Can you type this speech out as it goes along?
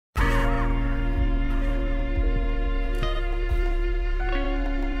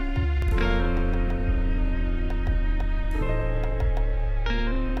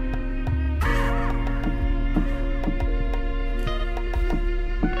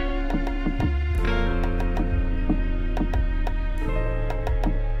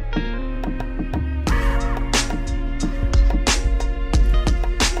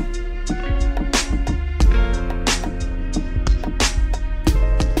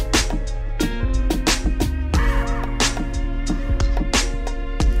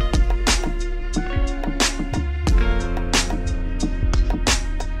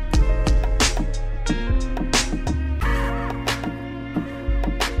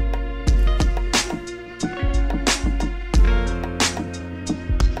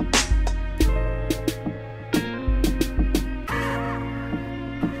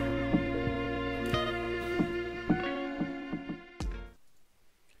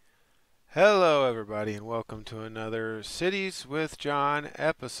Hello, everybody, and welcome to another Cities with John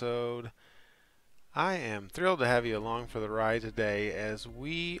episode. I am thrilled to have you along for the ride today as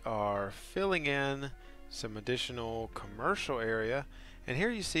we are filling in some additional commercial area. And here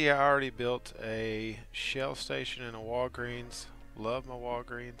you see I already built a Shell station and a Walgreens. Love my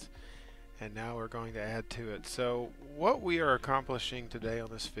Walgreens. And now we're going to add to it. So what we are accomplishing today on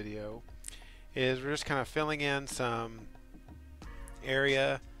this video is we're just kind of filling in some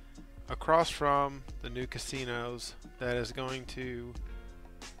area across from the new casinos that is going to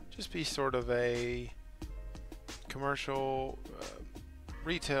just be sort of a commercial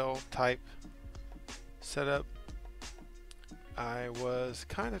retail type setup. I was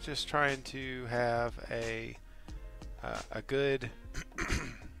kind of just trying to have a good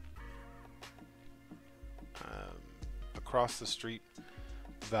across the street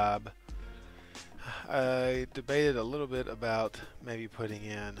vibe. I debated a little bit about maybe putting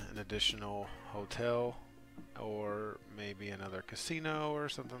in an additional hotel or maybe another casino or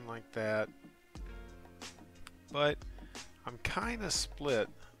something like that, but I'm kind of split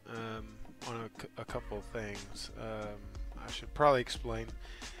on a couple of things. I should probably explain.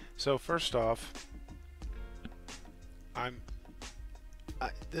 So first off,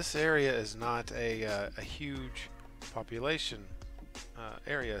 this area is not a huge population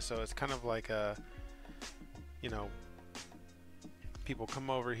area, so it's kind of like people come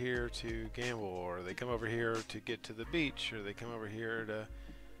over here to gamble, or they come over here to get to the beach, or they come over here to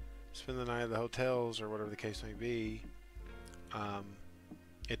spend the night at the hotels, or whatever the case may be.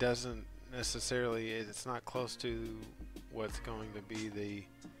 It doesn't necessarily, it's not close to what's going to be the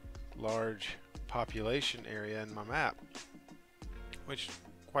large population area in my map, which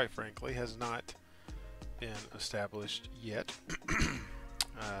quite frankly has not been established yet.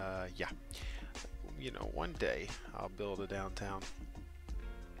 Yeah, one day I'll build a downtown.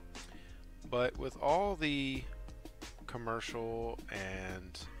 But with all the commercial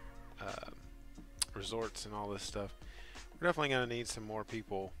and resorts and all this stuff, we're definitely going to need some more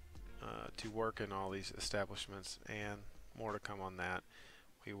people to work in all these establishments, and more to come on that.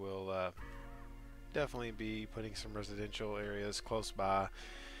 We will definitely be putting some residential areas close by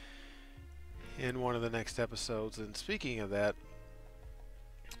in one of the next episodes. And speaking of that,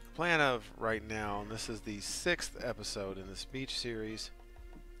 the plan of right now, and this is the 6th episode in this beach series,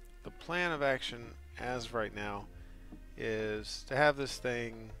 the plan of action as of right now is to have this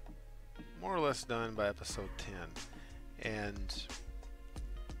thing more or less done by episode 10. And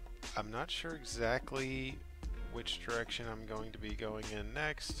I'm not sure exactly which direction I'm going to be going in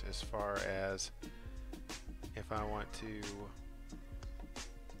next, as far as if I want to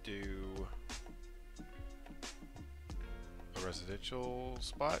do a residential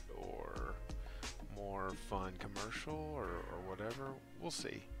spot or more fun commercial or whatever. We'll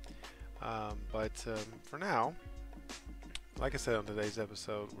see. But for now, like I said on today's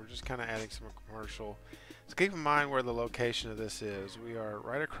episode, we're just kind of adding some commercial. So keep in mind where the location of this is. We are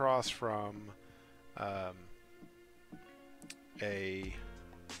right across from a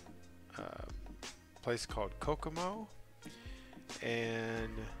place called Kokomo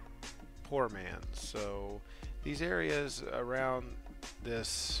and Poor Man's. So these areas around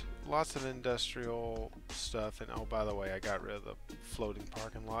this, lots of industrial stuff. And oh, by the way, I got rid of the floating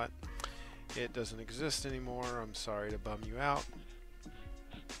parking lot. It doesn't exist anymore. I'm sorry to bum you out.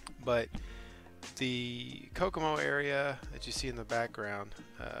 But the Kokomo area that you see in the background,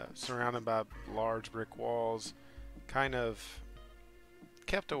 surrounded by large brick walls, kind of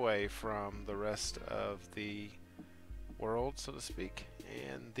kept away from the rest of the world, so to speak.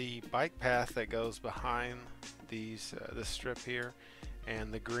 And the bike path that goes behind this strip here,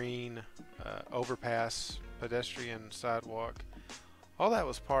 and the green overpass, pedestrian sidewalk, all that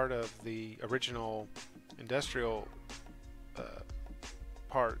was part of the original industrial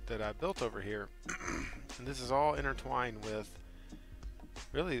part that I built over here. And this is all intertwined with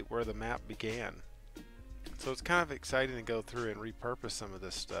really where the map began. So it's kind of exciting to go through and repurpose some of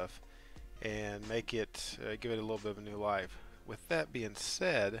this stuff and make it, give it a little bit of a new life. With that being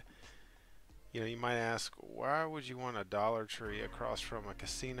said, you might ask, why would you want a Dollar Tree across from a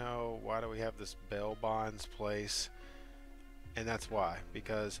casino? Why do we have this bail bonds place? And that's why,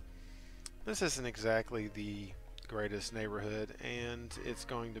 because this isn't exactly the greatest neighborhood, and it's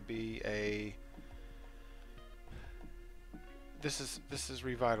going to be this is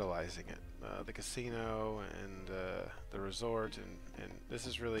revitalizing it, the casino and the resort, and this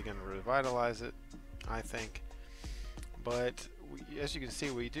is really going to revitalize it, I think. But as you can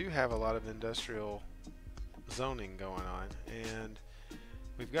see, we do have a lot of industrial zoning going on, and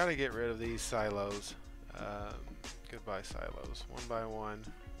we've got to get rid of these silos. Goodbye silos. One by one,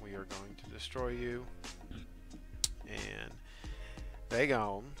 we are going to destroy you. And they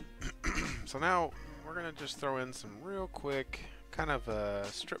gone. So now we're gonna just throw in some real quick kind of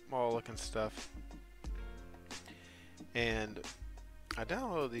strip mall looking stuff. And I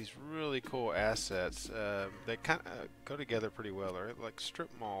downloaded these really cool assets. They kind of go together pretty well. They're like strip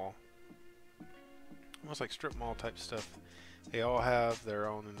mall, almost like strip mall type stuff. They all have their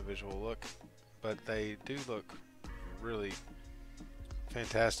own individual look, but they do look really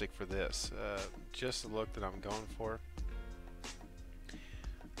fantastic for this. Just the look that I'm going for.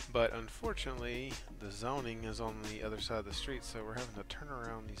 But unfortunately, the zoning is on the other side of the street, so we're having to turn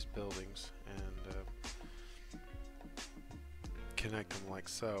around these buildings and connect them like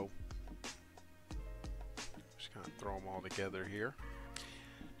so. Just kind of throw them all together here.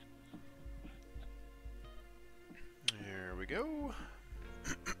 There we go.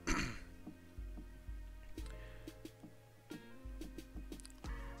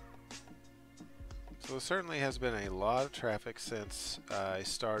 So there certainly has been a lot of traffic since I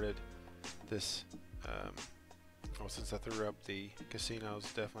started this, well, since I threw up the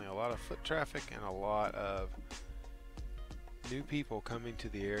casinos. Definitely a lot of foot traffic and a lot of new people coming to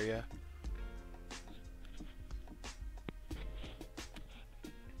the area.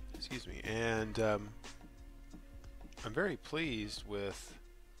 Excuse me. And I'm very pleased with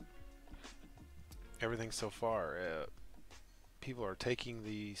everything so far. People are taking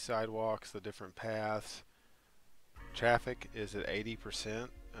the sidewalks, the different paths. Traffic is at 80%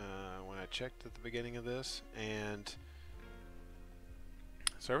 when I checked at the beginning of this, and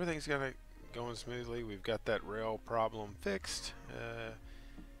so everything's going smoothly. We've got that rail problem fixed.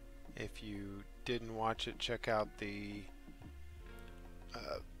 If you didn't watch it, check out the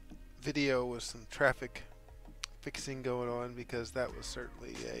video with some traffic fixing going on, because that was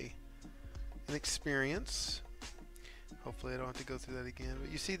certainly an experience. Hopefully I don't have to go through that again.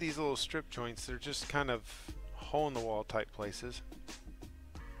 But you see these little strip joints, they're just kind of hole-in-the-wall type places.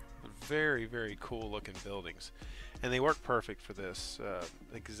 Very, very cool looking buildings. And they work perfect for this.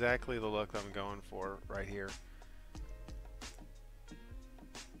 Exactly the look I'm going for right here.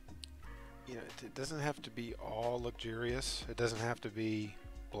 You know, it doesn't have to be all luxurious. It doesn't have to be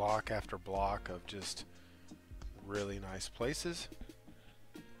block after block of just really nice places.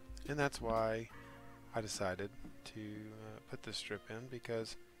 And that's why I decided to put this strip in,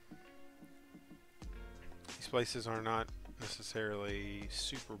 because these places are not necessarily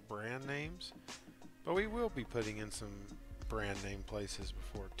super brand names, but we will be putting in some brand name places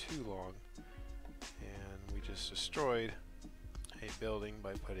before too long. And we just destroyed a building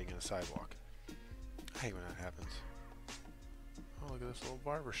by putting in a sidewalk. I hate when that happens. Oh, look at this little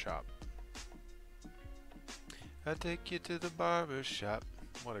barbershop. I'll take you to the barbershop.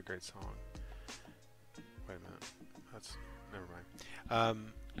 What a great song. Wait a minute. That's, never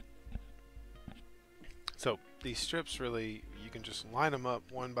mind. So these strips really, you can just line them up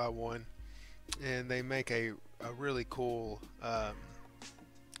one by one, and they make a really cool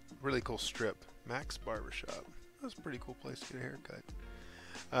strip. Max Barbershop. That's a pretty cool place to get a haircut.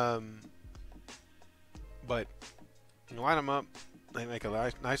 But you line them up, they make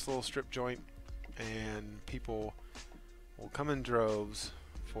a nice little strip joint, and people will come in droves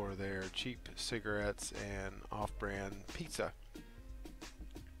for their cheap cigarettes and off-brand pizza.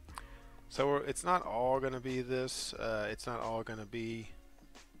 So it's not all going to be this. It's not all going to be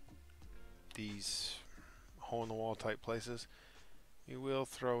these hole-in-the-wall type places. We will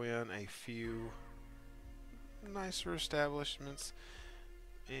throw in a few nicer establishments,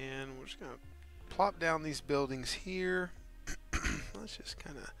 and we're just going to plop down these buildings here. Let's just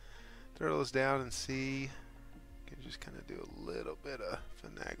kind of throw those down and see. Can just kind of do a little bit of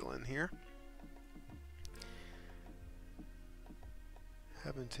finagling here.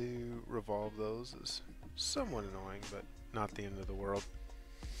 Having to revolve those is somewhat annoying, but not the end of the world.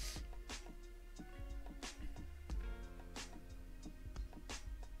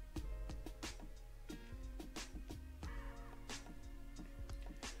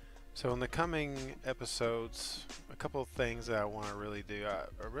 So in the coming episodes, a couple of things that I want to really do. I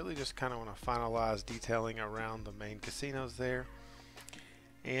really just kind of want to finalize detailing around the main casinos there.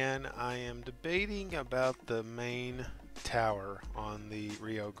 And I am debating about the main tower on the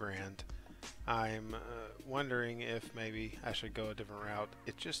Rio Grande. I'm wondering if maybe I should go a different route.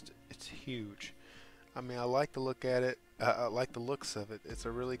 It's huge. I mean, I like to look at it. I like the looks of it. It's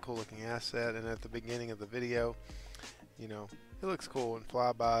a really cool looking asset, and at the beginning of the video, you know, it looks cool in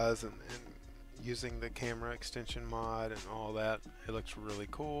flybys and using the camera extension mod and all that. It looks really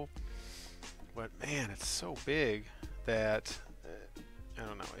cool. But man, it's so big that I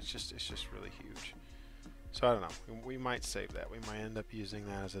don't know. It's just really huge. So I don't know. We might save that. We might end up using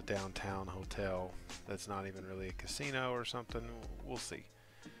that as a downtown hotel that's not even really a casino or something. We'll see.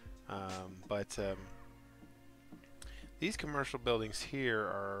 But these commercial buildings here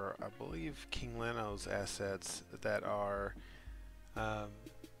are, I believe, King Leno's assets that are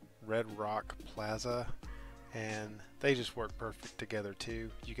Red Rock Plaza, and they just work perfect together too.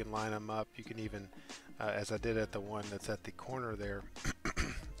 You can line them up. You can even, as I did at the one that's at the corner there,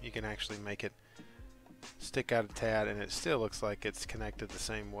 you can actually make it stick out a tad, and it still looks like it's connected the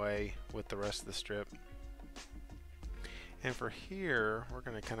same way with the rest of the strip. And for here, we're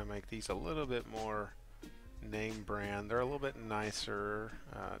going to kind of make these a little bit more name brand. They're a little bit nicer,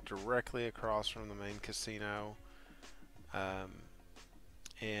 directly across from the main casino.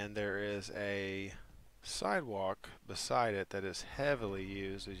 And there is a sidewalk beside it that is heavily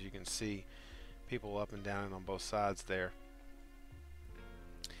used, as you can see people up and down and on both sides there.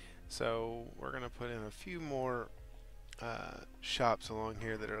 So we're going to put in a few more shops along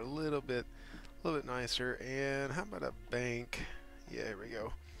here that are a little bit nicer. And how about a bank? Yeah, here we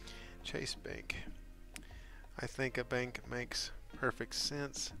go. Chase Bank. I think a bank makes perfect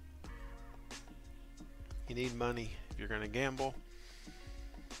sense. You need money if you're going to gamble,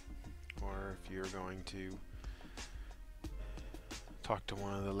 or if you're going to talk to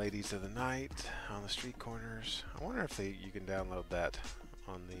one of the ladies of the night on the street corners. I wonder if you can download that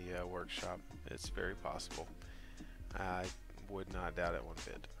on the workshop. It's very possible. I would not doubt it one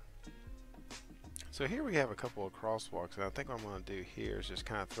bit. So here we have a couple of crosswalks, and I think what I'm going to do here is just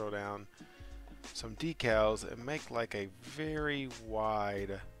kind of throw down some decals and make like a very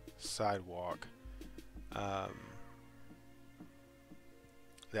wide sidewalk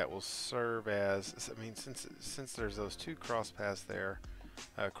that will serve as, I mean, since there's those two cross paths there,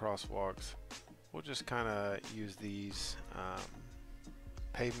 crosswalks, we'll just kind of use these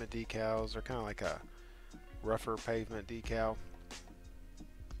pavement decals. They're kind of like a rougher pavement decal,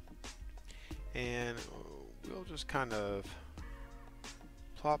 and we'll just kind of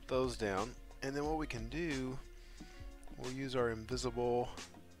plop those down. And then what we can do, we'll use our invisible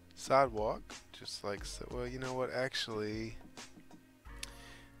sidewalk, just like so. Well, you know what, actually,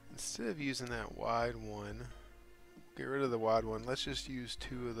 instead of using that wide one, get rid of the wide one, let's just use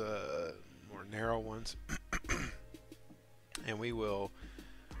two of the more narrow ones. And we will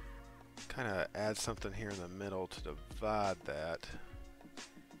kind of add something here in the middle to divide that.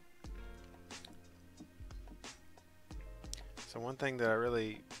 So one thing that I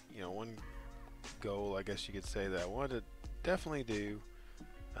really, one goal, I guess you could say, that I wanted to definitely do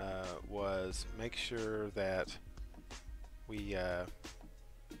was make sure that we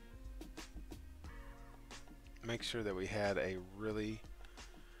had a really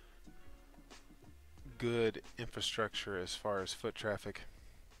good infrastructure as far as foot traffic,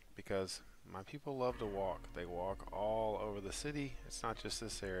 because my people love to walk. They walk all over the city. It's not just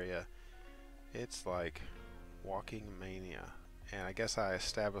this area. It's like walking mania. And I guess I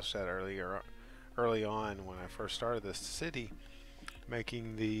established that early on when I first started this city,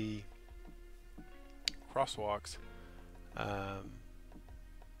 making the crosswalks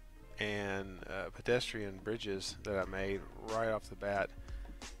and pedestrian bridges that I made right off the bat.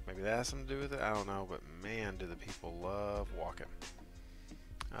 Maybe that has something to do with it, I don't know, but man, do the people love walking.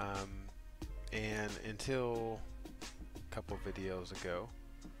 And until a couple videos ago,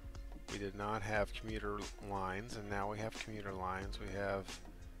 we did not have commuter lines, and now we have commuter lines. We have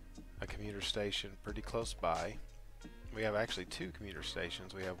a commuter station pretty close by. We have actually two commuter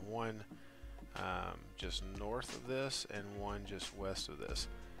stations. We have one just north of this and one just west of this.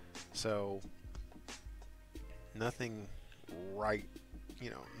 So nothing right,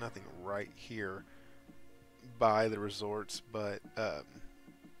 nothing right here by the resorts, but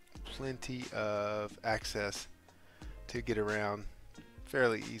plenty of access to get around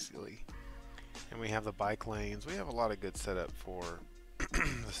fairly easily. And we have the bike lanes. We have a lot of good setup for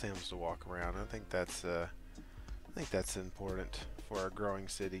the Sims to walk around. I think that's important for our growing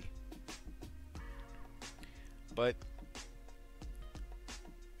city. But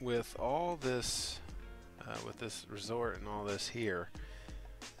with all this, with this resort and all this here,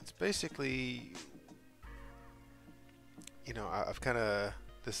 it's basically, I've kind of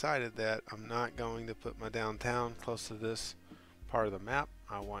decided that I'm not going to put my downtown close to this part of the map.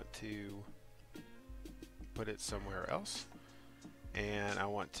 I want to put it somewhere else, and I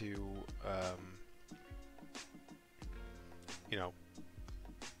want to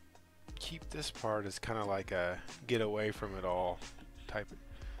keep this part as kind of like a get away from it all type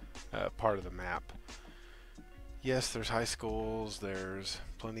part of the map. Yes, there's high schools, there's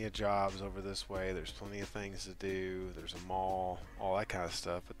plenty of jobs over this way, there's plenty of things to do, there's a mall, all that kind of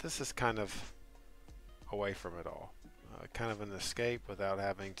stuff, but this is kind of away from it all. Kind of an escape without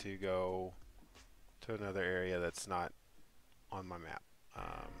having to go to another area that's not on my map.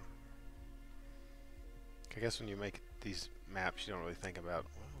 I guess when you make these maps, you don't really think about,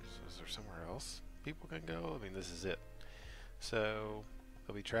 well, is there somewhere else people can go? I mean, this is it. So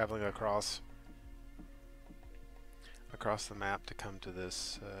they'll be traveling across the map to come to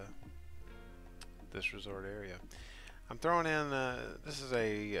this this resort area. I'm throwing in, this is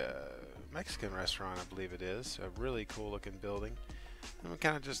a Mexican restaurant, I believe it is. A really cool looking building. I'm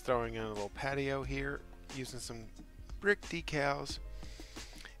kind of just throwing in a little patio here, using some brick decals.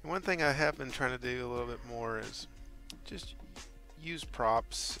 And one thing I have been trying to do a little bit more is just use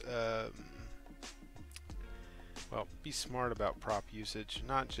props. Well, be smart about prop usage,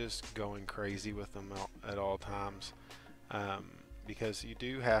 not just going crazy with them at all times. Because you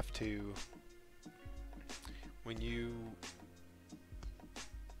do have to, when you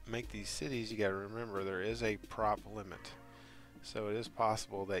make these cities, you got to remember there is a prop limit. So it is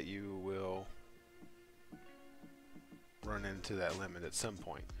possible that you will run into that limit at some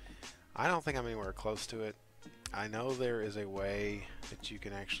point. I don't think I'm anywhere close to it. I know there is a way that you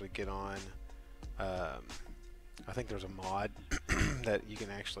can actually get on. I think there's a mod that you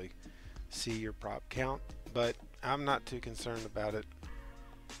can actually see your prop count, but I'm not too concerned about it.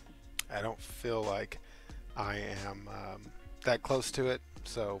 I don't feel like I am that close to it,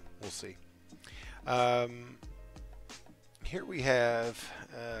 so we'll see. Here we have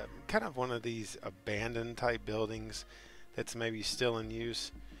kind of one of these abandoned type buildings that's maybe still in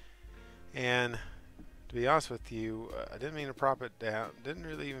use. And to be honest with you, I didn't mean to prop it down. Didn't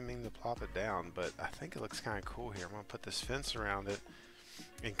really even mean to plop it down, but I think it looks kind of cool here. I'm going to put this fence around it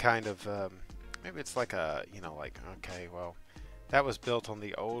and kind of, maybe it's like a, you know, like, okay, well, that was built on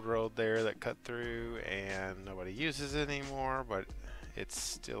the old road there that cut through and nobody uses it anymore, but it's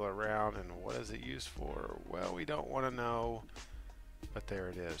still around, and what is it used for? Well, we don't want to know, but there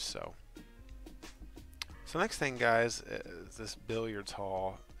it is. So next thing, guys, is this billiards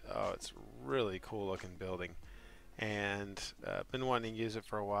hall. It's a really cool looking building, and I've been wanting to use it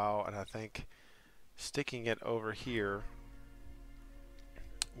for a while, and I think sticking it over here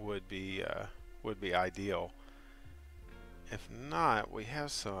would be ideal. If not, we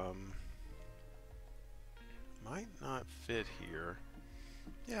have some, might not fit here.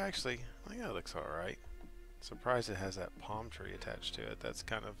 Yeah, actually, I think that looks alright. Surprised it has that palm tree attached to it. That's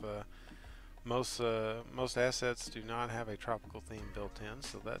kind of most assets do not have a tropical theme built in,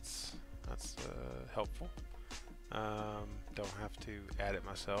 so that's helpful. Don't have to add it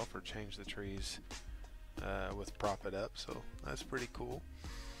myself or change the trees with prop it up, so that's pretty cool.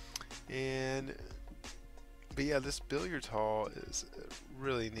 But yeah, this billiards hall is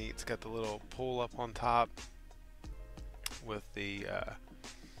really neat. It's got the little pull up on top with the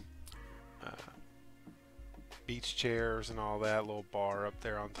beach chairs and all that, little bar up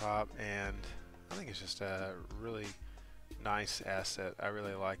there on top, and I think it's just a really nice asset. I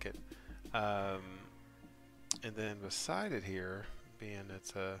really like it. And then beside it here, being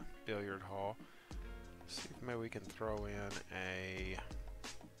it's a billiard hall, let's see if maybe we can throw in a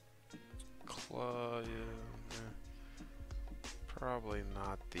club. Probably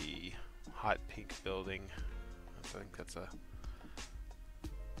not the hot pink building.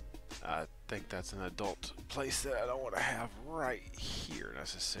 I think that's an adult place that I don't want to have right here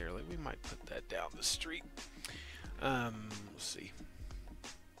necessarily. We might put that down the street. Let's see.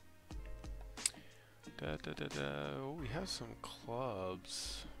 Oh, we have some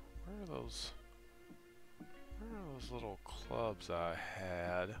clubs. Where are those little clubs I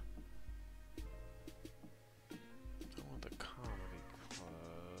had? I want the comedy club.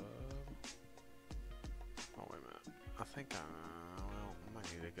 Oh, wait a minute. I think well, I might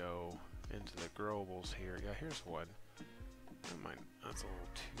need to go into the growables here. Yeah, here's one. That's a little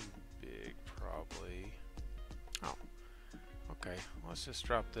too big, probably. Oh, okay. Let's just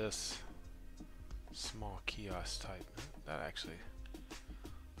drop this small kiosk type. That actually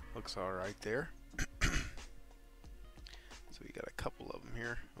looks all right there. So we got a couple of them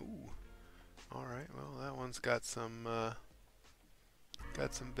here. Ooh. All right. Well, that one's got some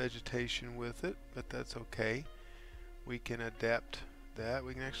vegetation with it, but that's okay. We can adapt that.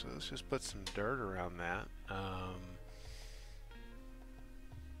 We can actually, let's just put some dirt around that.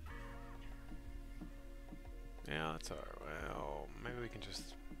 Yeah, that's alright. Well, maybe we can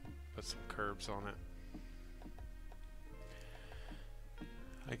just put some curbs on it.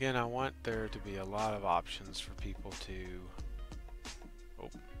 Again, I want there to be a lot of options for people to... Oh,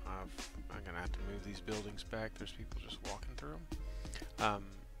 I'm gonna have to move these buildings back. There's people just walking through them.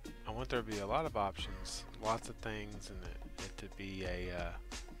 I want there to be a lot of options, lots of things, and it to be a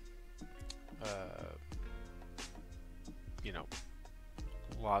you know,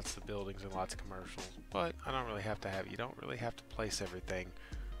 lots of buildings and lots of commercials, but I don't really have to have, you don't really have to place everything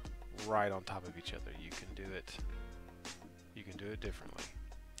right on top of each other. You can do it differently.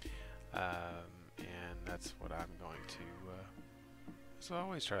 And that's what I'm going to, that's what I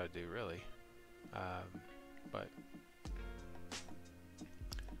always try to do, really. But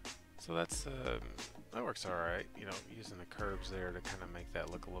so that's that works all right. You know, using the curves there to kind of make that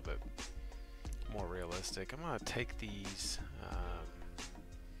look a little bit more realistic. I'm going to take these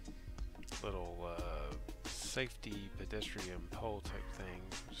little safety pedestrian pole type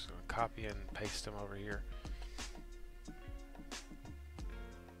things. I'm just going to copy and paste them over here.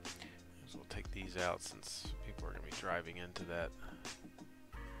 So we'll take these out since people are going to be driving into that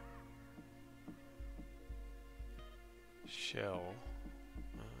shell.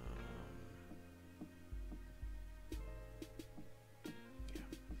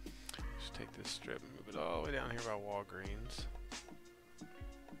 Take this strip and move it all the way down here by Walgreens.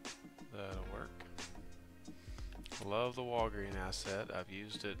 That'll work. Love the Walgreens asset. I've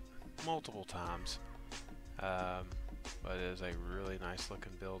used it multiple times. But it is a really nice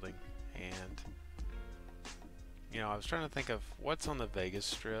looking building. And you know, I was trying to think of what's on the Vegas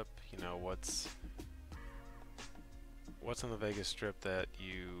Strip. You know, what's on the Vegas Strip that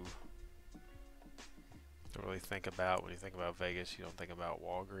you don't really think about when you think about Vegas. You don't think about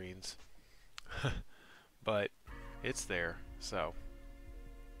Walgreens. But it's there, so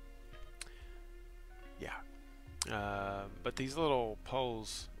yeah. But these little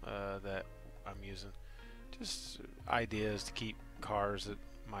poles that I'm using, just ideas to keep cars that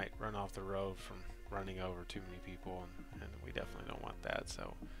might run off the road from running over too many people, and we definitely don't want that.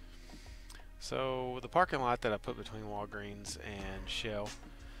 So the parking lot that I put between Walgreens and Shell,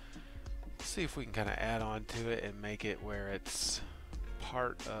 let's see if we can kind of add on to it and make it where it's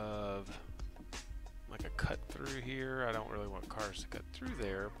part of like a cut through here. I don't really want cars to cut through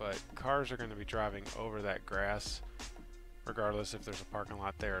there, but cars are going to be driving over that grass regardless if there's a parking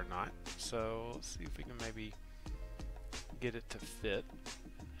lot there or not. So let's see if we can maybe get it to fit.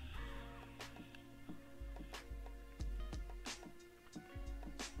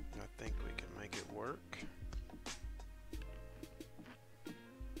 I think we can make it work.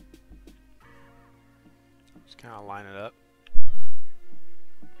 Just kind of line it up.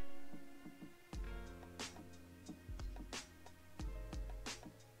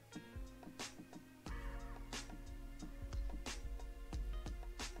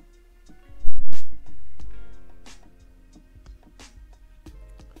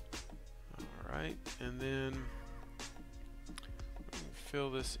 And then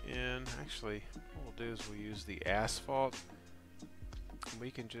fill this in. Actually, what we'll do is we'll use the asphalt. We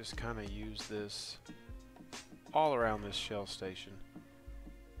can just kind of use this all around this Shell station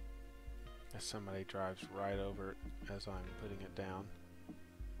as somebody drives right over it as I'm putting it down.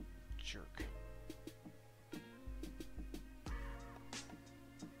 Jerk.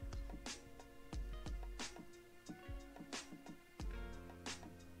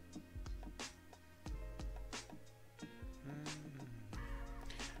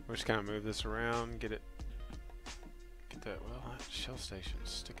 We'll just kind of move this around, get that, well, that Shell station's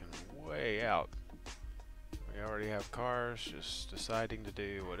sticking way out. We already have cars just deciding to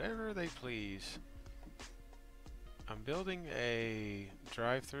do whatever they please. I'm building a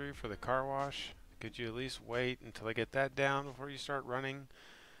drive-through for the car wash. Could you at least wait until I get that down before you start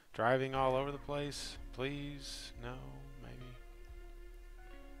driving all over the place? Please? No? Maybe?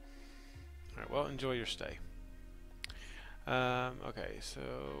 Alright, well, enjoy your stay. Okay, so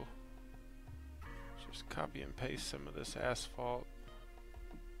just copy and paste some of this asphalt.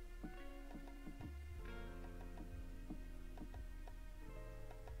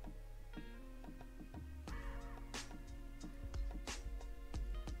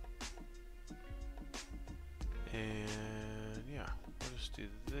 And yeah, we'll just do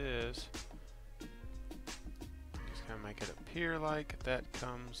this. Just kind of make it appear like that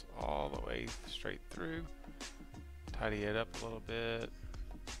comes all the way straight through. Tidy it up a little bit.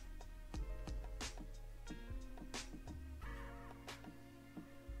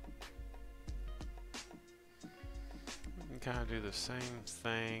 We can kind of do the same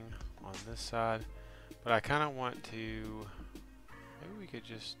thing on this side, but I kind of want to, maybe we could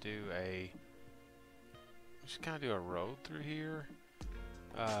just do a road through here.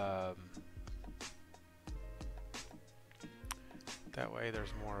 That way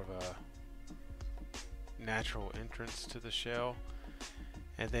there's more of a natural entrance to the Shell.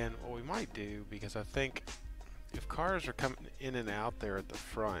 And then what we might do, because I think if cars are coming in and out there at the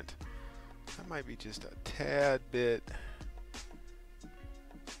front, that might be just a tad bit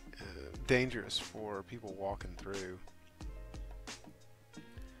dangerous for people walking through.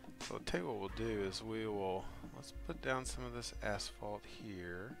 So I'll tell you what we'll do is let's put down some of this asphalt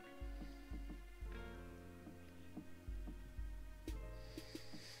here.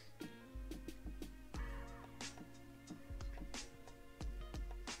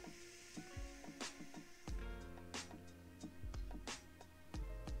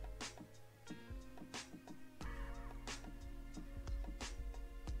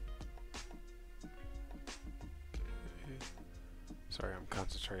 Sorry, I'm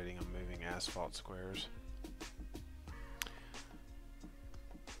concentrating on moving asphalt squares.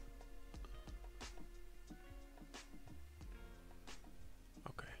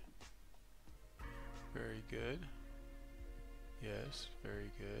 Okay. Very good. Yes,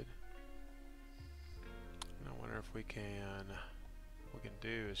 very good. And I wonder if we can, what we can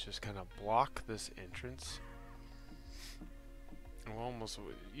do is just kind of block this entrance. And we'll almost,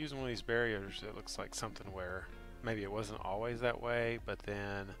 using one of these barriers, it looks like something where maybe it wasn't always that way, but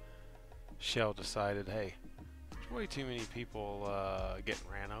then Shell decided, hey, there's way too many people getting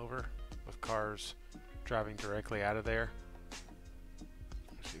ran over with cars driving directly out of there.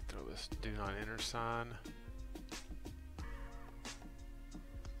 Actually, throw this do not enter sign.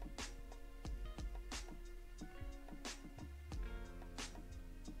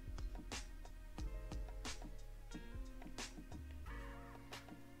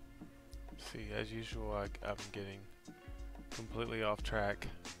 See, as usual, I'm getting completely off track.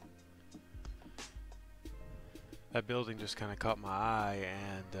 That building just kind of caught my eye,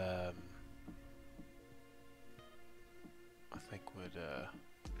 and I think would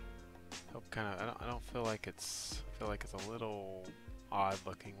help kind of. I don't feel like it's. I feel like it's a little odd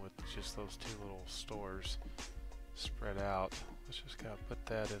looking with just those two little stores spread out. Let's just kind of put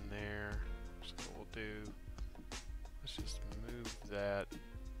that in there. So what we'll do. Let's just move that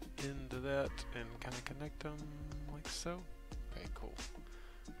into that and kind of connect them like so. Okay, cool.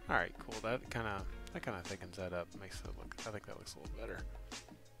 All right, cool. That kind of thickens that up, makes it look. I think that looks a little better.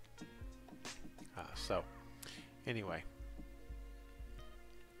 So, anyway,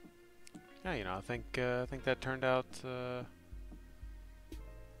 yeah, you know, I think that turned out. I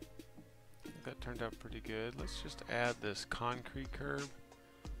think that turned out pretty good. Let's just add this concrete curb.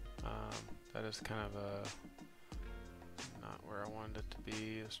 That is kind of a not where I wanted it to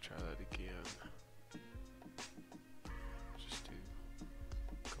be. Let's try that again. Just do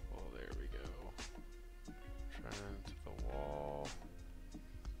a couple. There we go. Try into the wall.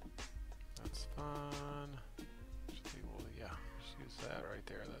 That's fine. Actually, well, yeah, just use that right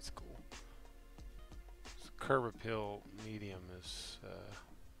there. That's cool. So curb appeal medium is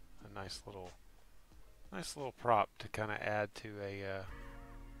a nice little prop to kind of add to a.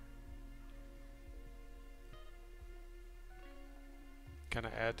 Kind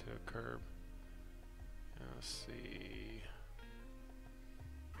of add to a curb. Let's see,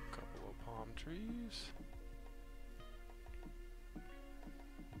 a couple of palm trees,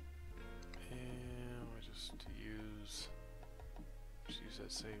 and we just use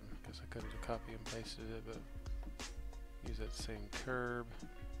that same. Guess I could have copy and pasted it, but use that same curb.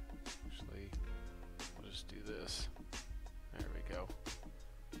 Actually, we'll just do this. There we go.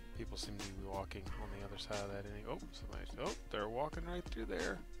 People seem to be walking on the other side of that. They're walking right through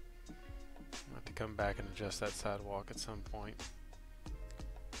there. I'll have to come back and adjust that sidewalk at some point.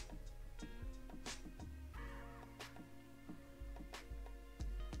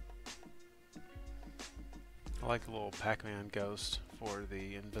 I like the little Pac-Man ghost for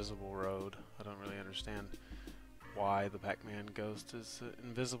the invisible road. I don't really understand why the Pac-Man ghost is an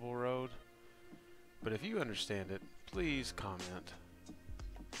invisible road, but if you understand it, please comment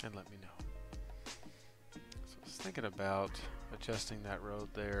and let me know. So I was thinking about adjusting that road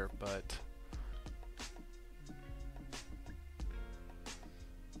there, but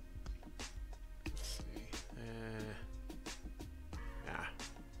let's see.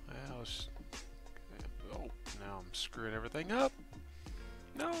 Oh, now I'm screwing everything up.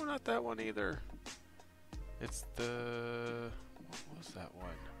 No, not that one either. It's the, what was that one?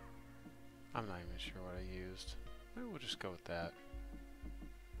 I'm not even sure what I used. Maybe we'll just go with that.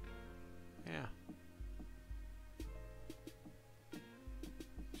 Yeah.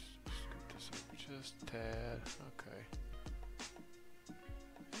 Scoot this over just a tad. Okay.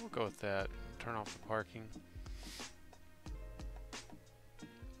 We'll go with that. Turn off the parking.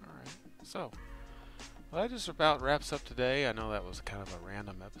 Alright. So, well, that just about wraps up today. I know that was kind of a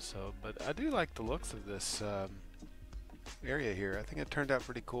random episode, but I do like the looks of this area here. I think it turned out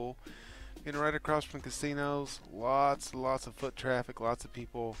pretty cool. Getting right across from casinos, lots and lots of foot traffic, lots of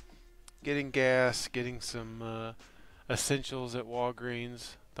people getting gas, getting some essentials at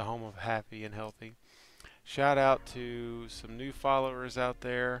Walgreens, the home of happy and healthy. Shout out to some new followers out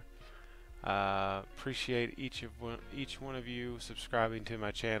there. Appreciate each one of you subscribing to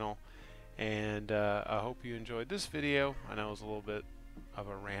my channel, and I hope you enjoyed this video. I know it was a little bit of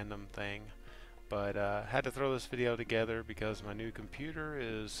a random thing, but had to throw this video together because my new computer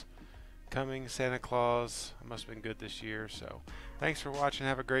is coming. Santa Claus must have been good this year. So thanks for watching.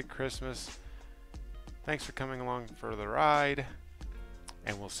 Have a great Christmas. Thanks for coming along for the ride,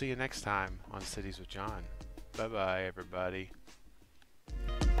 and we'll see you next time on Cities with John. Bye bye, everybody.